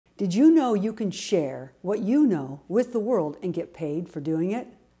Did you know you can share what you know with the world and get paid for doing it?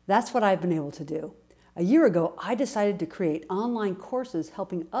 That's what I've been able to do. A year ago, I decided to create online courses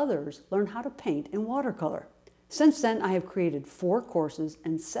helping others learn how to paint in watercolor. Since then, I have created 4 courses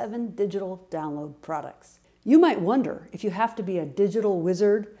and 7 digital download products. You might wonder if you have to be a digital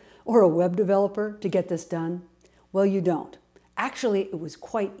wizard or a web developer to get this done. Well, you don't. Actually, it was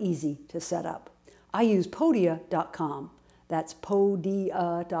quite easy to set up. I use Podia.com. That's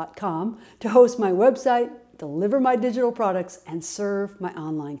Podia.com to host my website, deliver my digital products, and serve my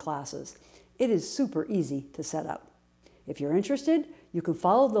online classes. It is super easy to set up. If you're interested, you can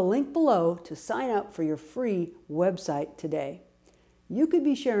follow the link below to sign up for your free website today. You could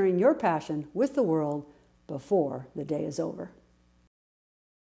be sharing your passion with the world before the day is over.